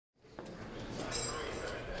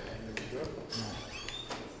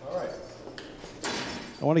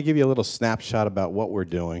I want to give you a little snapshot about what we're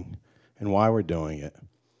doing and why we're doing it.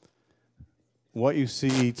 What you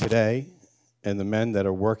see today and the men that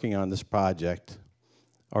are working on this project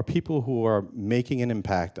are people who are making an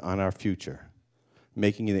impact on our future,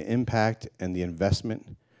 making an impact and the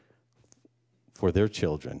investment for their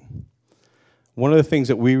children. One of the things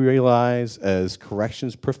that we realize as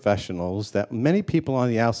corrections professionals that many people on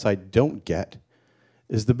the outside don't get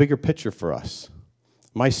is the bigger picture for us.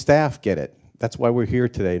 My staff get it. That's why we're here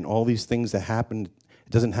today, and all these things that happen,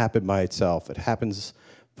 it doesn't happen by itself. It happens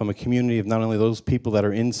from a community of not only those people that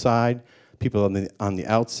are inside, people on the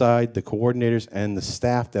outside, the coordinators, and the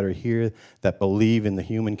staff that are here that believe in the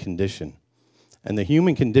human condition. And the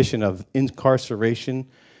human condition of incarceration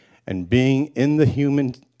and being in the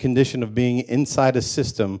human condition of being inside a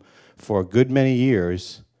system for a good many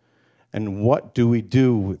years, and what do we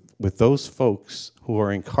do with those folks who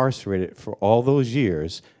are incarcerated for all those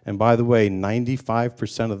years? And by the way,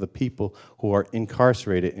 95% of the people who are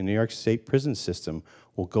incarcerated in New York State prison system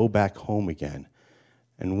will go back home again.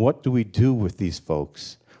 And what do we do with these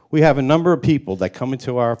folks? We have a number of people that come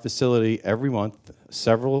into our facility every month,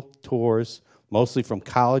 several tours, mostly from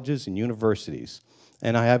colleges and universities.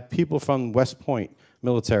 And I have people from West Point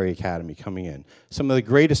Military Academy coming in, some of the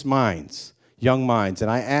greatest minds, young minds,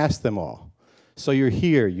 and I ask them all, so you're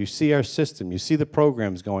here, you see our system, you see the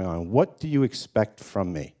programs going on, what do you expect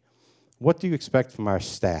from me? What do you expect from our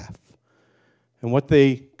staff? And what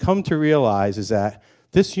they come to realize is that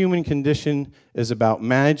this human condition is about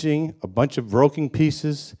managing a bunch of broken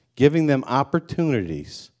pieces, giving them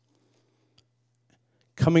opportunities,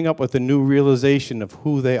 coming up with a new realization of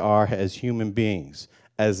who they are as human beings,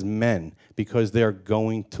 as men, because they're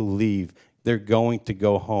going to leave. They're going to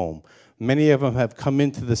go home. Many of them have come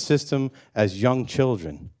into the system as young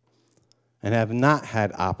children and have not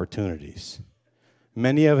had opportunities.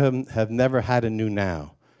 Many of them have never had a new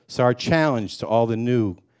now. So our challenge to all the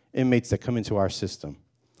new inmates that come into our system,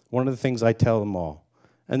 one of the things I tell them all,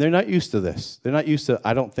 and they're not used to this. They're not used to,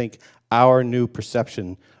 I don't think, our new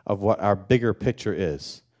perception of what our bigger picture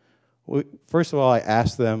is. First of all, I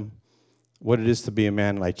ask them what it is to be a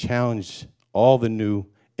man, and I challenge all the new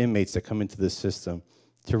inmates that come into this system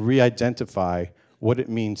to re-identify what it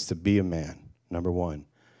means to be a man, number one.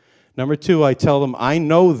 Number two, I tell them, I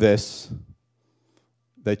know this,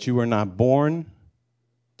 that you were not born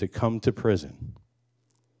to come to prison.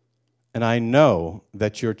 And I know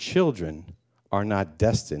that your children are not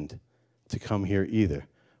destined to come here either.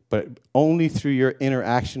 But only through your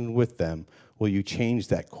interaction with them will you change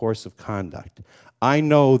that course of conduct. I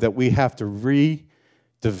know that we have to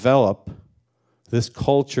redevelop this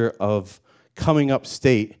culture of coming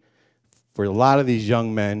upstate for a lot of these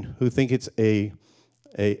young men who think it's a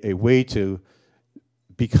way to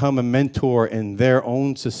become a mentor in their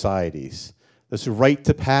own societies. This right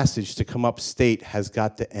to passage to come upstate has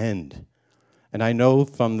got to end. And I know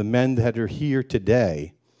from the men that are here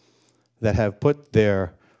today that have put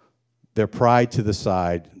their pride to the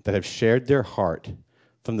side, that have shared their heart,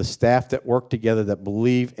 from the staff that work together that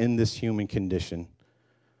believe in this human condition,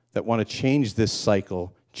 that want to change this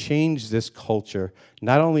cycle, change this culture,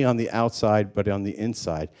 not only on the outside, but on the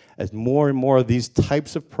inside, as more and more of these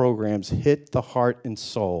types of programs hit the heart and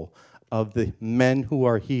soul of the men who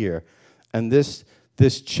are here. And this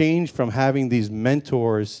change from having these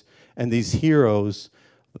mentors and these heroes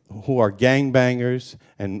who are gangbangers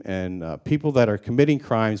and people that are committing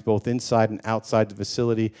crimes both inside and outside the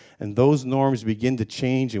facility, and those norms begin to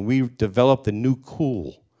change, and we develop the new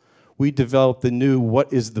cool. We develop the new,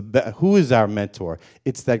 who is our mentor?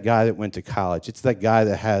 It's that guy that went to college. It's that guy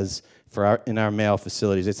that has, in our male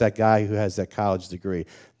facilities, it's that guy who has that college degree.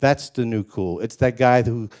 That's the new cool. It's that guy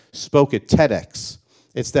who spoke at TEDx.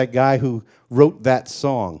 It's that guy who wrote that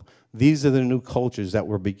song. These are the new cultures that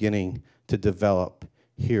we're beginning to develop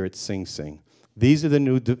here at Sing Sing. These are the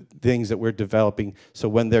new things that we're developing, so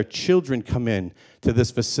when their children come in to this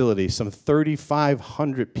facility, some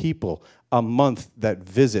 3,500 people a month that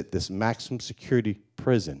visit this maximum security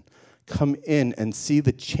prison, come in and see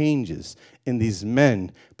the changes in these men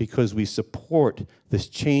because we support this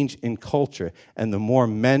change in culture. And the more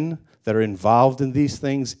men that are involved in these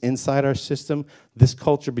things inside our system, this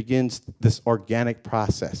culture begins this organic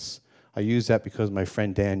process. I use that because my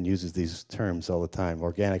friend Dan uses these terms all the time,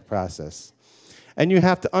 organic process. And you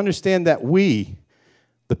have to understand that we,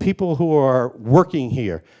 the people who are working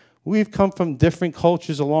here, we've come from different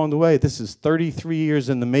cultures along the way. This is 33 years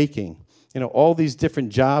in the making. You know, all these different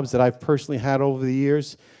jobs that I've personally had over the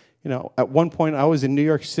years. You know, at one point I was in New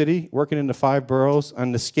York City working in the 5 boroughs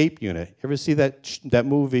on the escape unit. You ever see that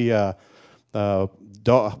movie, what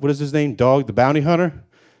is his name, Dog the Bounty Hunter?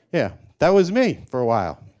 Yeah, That was me for a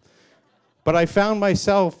while. But I found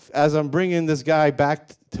myself, as I'm bringing this guy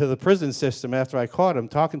back to the prison system after I caught him,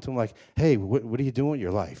 talking to him like, hey, what are you doing with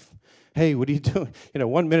your life? Hey, what are you doing? You know,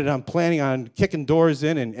 one minute I'm planning on kicking doors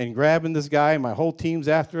in and grabbing this guy, and my whole team's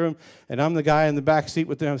after him, and I'm the guy in the back seat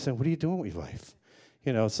with them. I'm saying, what are you doing with your life?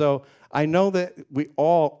 You know, so I know that we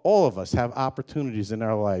all of us have opportunities in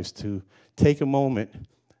our lives to take a moment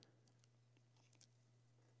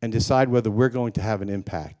and decide whether we're going to have an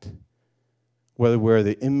impact. Whether we're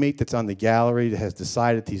the inmate that's on the gallery that has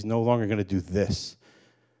decided he's no longer going to do this.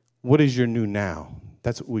 What is your new now?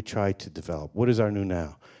 That's what we try to develop. What is our new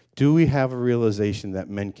now? Do we have a realization that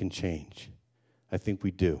men can change? I think we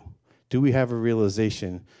do. Do we have a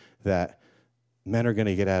realization that men are going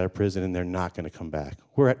to get out of prison and they're not going to come back?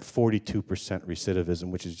 We're at 42% recidivism,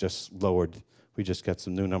 which is just lowered. We just got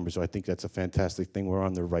some new numbers, so I think that's a fantastic thing. We're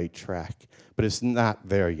on the right track. But it's not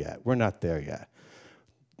there yet. We're not there yet.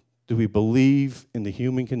 Do we believe in the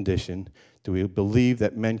human condition? Do we believe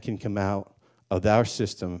that men can come out of our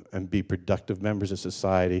system and be productive members of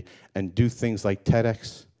society and do things like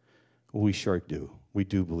TEDx? We sure do. We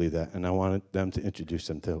do believe that, and I wanted them to introduce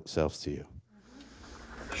themselves to you.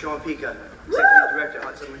 Sean Pica, Executive Director,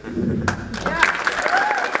 Hudson.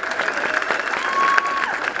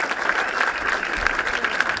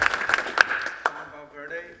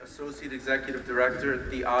 Valverde, Associate Executive Director,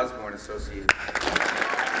 The Osborne Associates.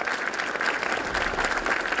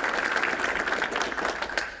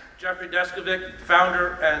 Jeffrey Deskovic,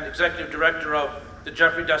 Founder and Executive Director of the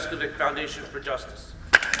Jeffrey Deskovic Foundation for Justice.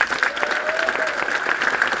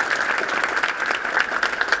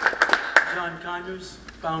 John Kinders,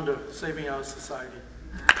 Founder, Saving Our Society.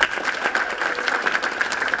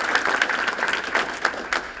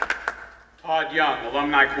 Todd Young,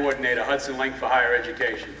 Alumni Coordinator, Hudson Link for Higher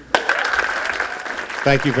Education.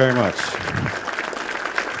 Thank you very much.